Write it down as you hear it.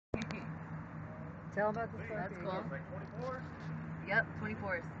Tell them about the Slurpee. That's cool. Like 24? Yep,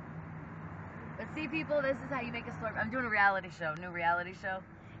 24s. But see, people, this is how you make a Slurpee. I'm doing a reality show, new reality show,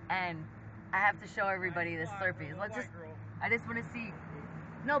 and I have to show everybody this Slurpee. I just want to see.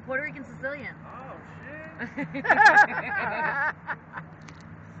 No, Puerto Rican Sicilian. Oh, shit.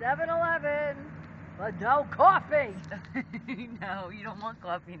 7-Eleven, but no coffee. No, you don't want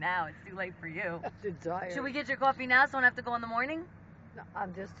coffee now. It's too late for you. I'm too tired. Should we get your coffee now so I don't have to go in the morning? No,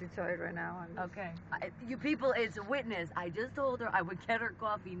 I'm just too tired right now. Okay. You people, it's a witness. I just told her I would get her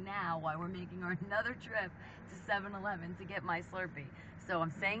coffee now while we're making our another trip to 7-Eleven to get my Slurpee. So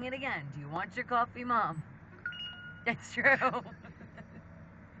I'm saying it again. Do you want your coffee, Mom? It's true.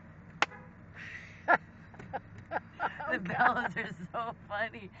 The bells are so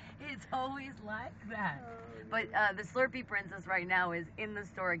funny. It's always like that. But the Slurpee princess right now is in the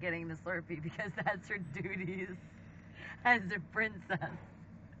store getting the Slurpee because that's her duties as a princess.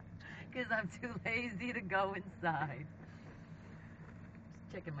 Because I'm too lazy to go inside.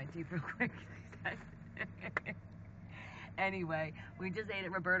 Just checking my teeth real quick. Anyway, we just ate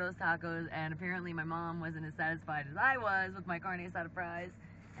at Roberto's Tacos, and apparently my mom wasn't as satisfied as I was with my carne asada fries.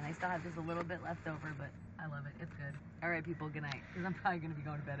 And I still have just a little bit left over, but I love it. It's good. All right, people, good night. Because I'm probably going to be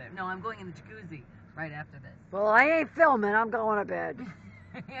going to bed. No, I'm going in the jacuzzi right after this. Well, I ain't filming. I'm going to bed.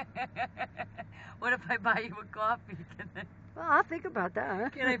 What if I buy you a coffee? Well, I'll think about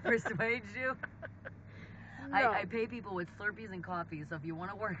that. Can I persuade you? No. I pay people with Slurpees and coffee, so if you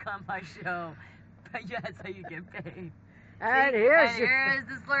want to work on my show, that's how you get paid. And See? here's Here's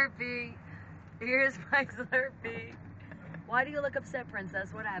the Slurpee. Here's my Slurpee. Why do you look upset, Princess?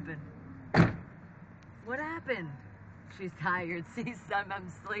 What happened? What happened? She's tired. See,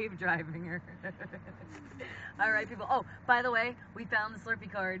 I'm slave driving her. All right, people. Oh, by the way, we found the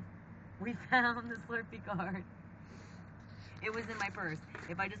Slurpee card. We found the Slurpee card. It was in my purse.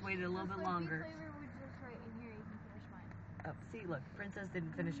 If I just waited a little bit longer. Oh, see, look, Princess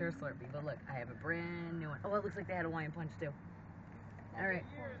didn't finish her Slurpee, but look, I have a brand new one. Oh, it looks like they had a Hawaiian Punch too. All right.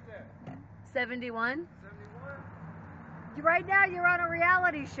 What year is that? 71. 71? right now you're on a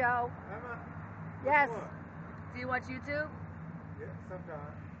reality show. Yes. Do you watch YouTube? Yeah,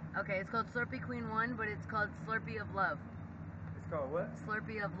 sometimes. Okay, it's called Slurpee Queen 1, but it's called Slurpee of Love. It's called what?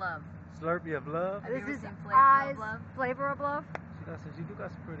 Slurpee of Love. Slurpee of Love? Have you This ever is seen Flavor Eyes, of Love? Flavor of Love. She do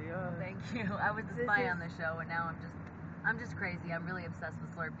got some pretty eyes. Thank you. I was a This spy is- on the show, and now I'm just crazy. I'm really obsessed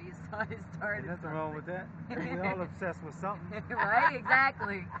with Slurpees, so I started. There's nothing wrong with that. We all obsessed with something. Right?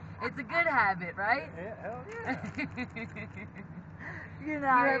 Exactly. It's a good habit, right? Yeah, hell yeah. Good You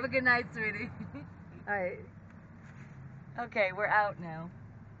night. have a good night, sweetie. All right. Okay, we're out now.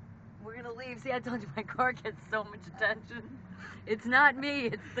 We're gonna leave. See, I told you my car gets so much attention. It's not me,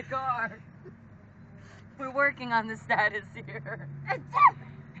 it's the car. We're working on the status here.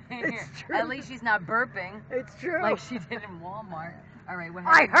 It's true. At least she's not burping It's true. like she did in Walmart. All right, what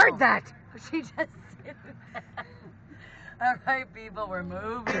I happened? heard Oh, that. She just did that. All right, people, we're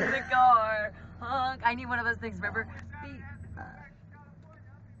moving the car. Honk. I need one of those things. Remember? Beep.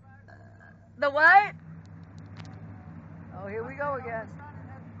 The what? Oh, here we go again.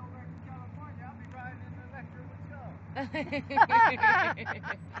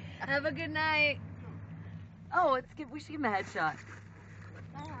 Have a good night. Oh, we should give him a headshot.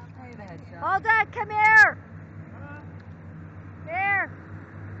 I have a headshot. Oh, Dad, come here. Here.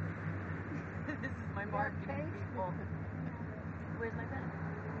 This is my marketing people. Where's my pen?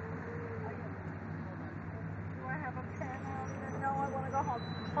 Do I have a pen? No, I want to go home.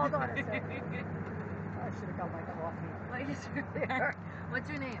 Hold on a second. I should have got my coffee. What is your pen? What's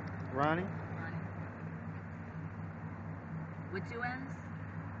your name? Ronnie? Ronnie. With 2 N's?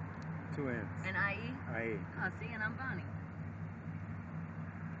 2 N's. And I-E? I-E. Oh, see, and I'm Bonnie.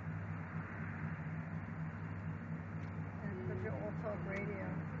 And put your All Talk Radio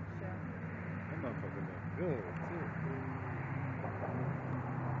show. That motherfucker look good, too.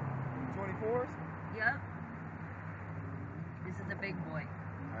 24s? Yep. This is a big boy.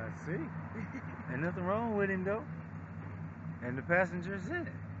 I see. Ain't nothing wrong with him, though. And the passengers in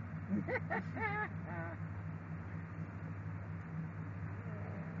it.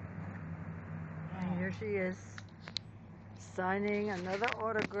 And here she is, signing another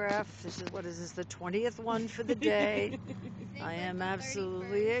autograph. What is this, the 20th one for the day? I am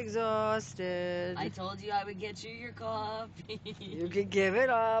absolutely exhausted. I told you I would get you your coffee. You can give it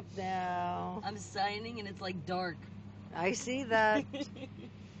up now. I'm signing and it's like dark. I see that.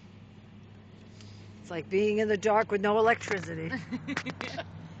 It's like being in the dark with no electricity.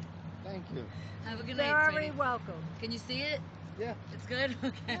 Thank you. Have a good night, Very sweetie. welcome. Can you see it? Yeah. It's good?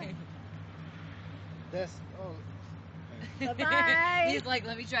 Okay. That's, oh, Bye-bye. He's like,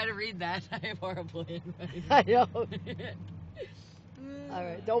 let me try to read that. I have horrible handwriting. I know. All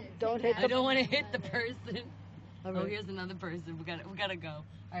right, don't hit I the. don't want to hit the person. All Oh, right. here's another person. We gotta go. All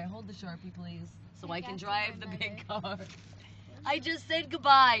right, hold the Sharpie, please, so I can After drive the my big car. I just said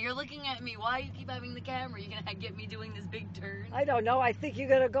goodbye. You're looking at me. Why you keep having the camera? You gonna get me doing this big turn? I don't know. I think you're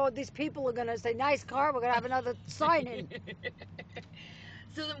gonna go. These people are gonna say, "Nice car." We're gonna have another signing.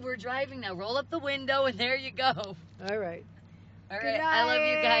 So then we're driving now. Roll up the window, and there you go. All right. All Good right. I love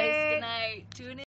you guys. night. Good night. Tune in.